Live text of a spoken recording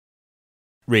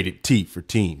Rated T for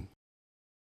teen.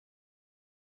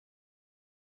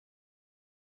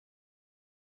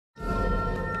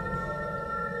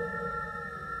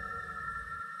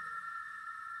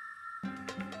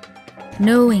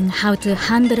 Knowing how to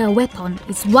handle a weapon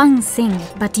is one thing,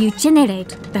 but you generate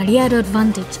the real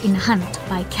advantage in a hunt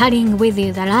by carrying with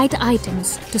you the right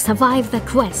items to survive the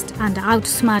quest and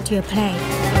outsmart your prey.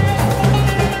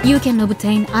 You can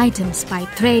obtain items by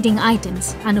trading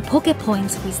items and poke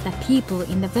points with the people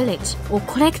in the village, or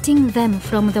collecting them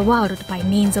from the world by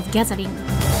means of gathering,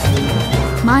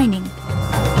 mining,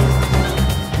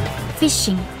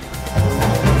 fishing,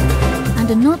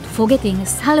 and not forgetting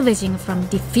salvaging from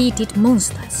defeated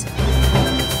monsters.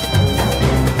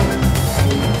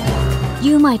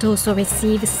 You might also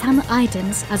receive some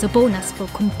items as a bonus for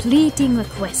completing a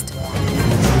quest.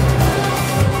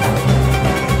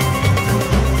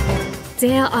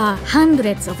 There are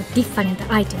hundreds of different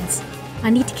items,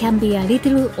 and it can be a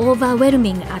little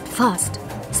overwhelming at first.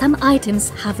 Some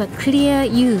items have a clear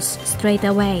use straight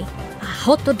away. A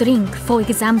hot drink, for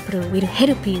example, will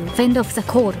help you fend off the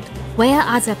cold,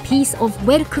 whereas a piece of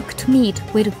well-cooked meat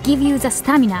will give you the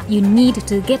stamina you need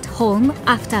to get home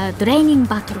after a draining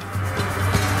battle.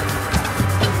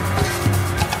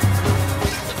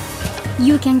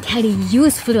 You can carry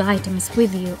useful items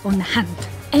with you on the hunt.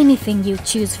 Anything you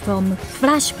choose, from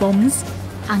flash bombs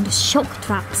and shock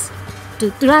traps to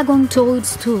dragon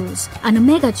toadstools and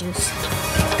mega juice.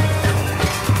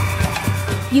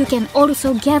 You can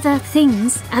also gather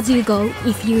things as you go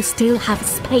if you still have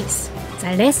space.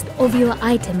 The rest of your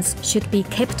items should be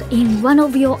kept in one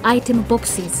of your item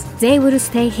boxes. They will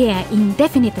stay here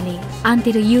indefinitely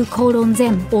until you call on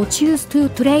them or choose to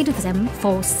trade them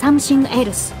for something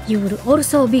else. You will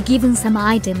also be given some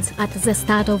items at the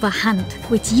start of a hunt,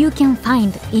 which you can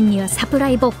find in your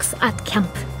supply box at camp.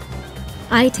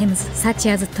 Items such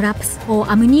as traps or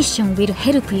ammunition will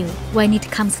help you when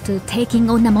it comes to taking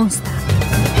on a monster.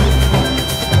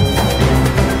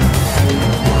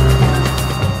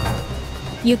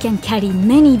 You can carry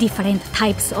many different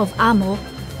types of armor,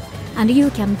 and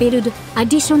you can build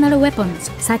additional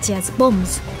weapons such as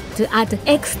bombs to add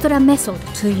extra method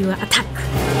to your attack.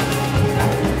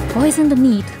 Poisoned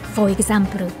meat, for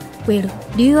example, will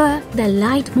lure the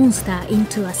right monster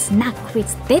into a snack with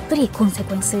deadly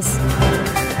consequences.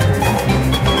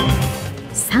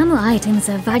 Some items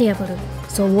are valuable,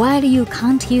 so while you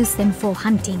can't use them for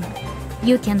hunting,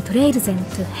 you can trade them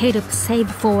to help save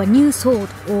for a new sword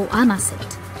or armor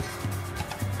set.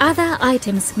 Other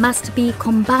items must be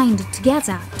combined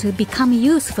together to become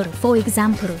useful. For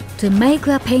example, to make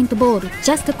a paintball,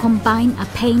 just combine a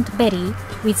paint berry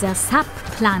with a sap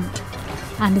plant.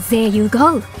 And there you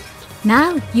go!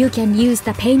 Now you can use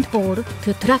the paintball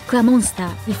to track a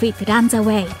monster if it runs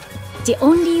away. The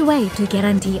only way to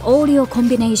guarantee all your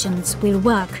combinations will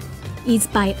work is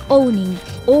by owning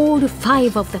all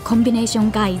 5 of the combination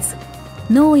guides.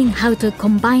 Knowing how to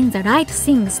combine the right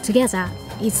things together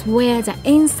is where the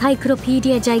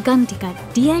Encyclopedia Gigantica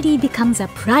really becomes a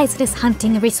priceless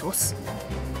hunting resource.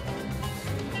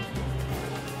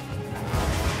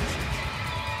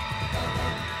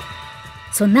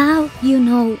 So now you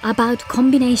know about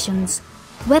combinations,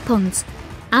 weapons,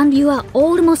 and you are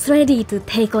almost ready to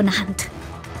take on a hunt.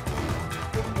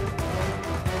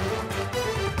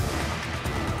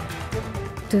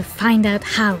 To find out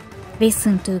how,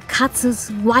 listen to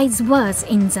Katsu's wise words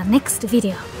in the next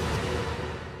video.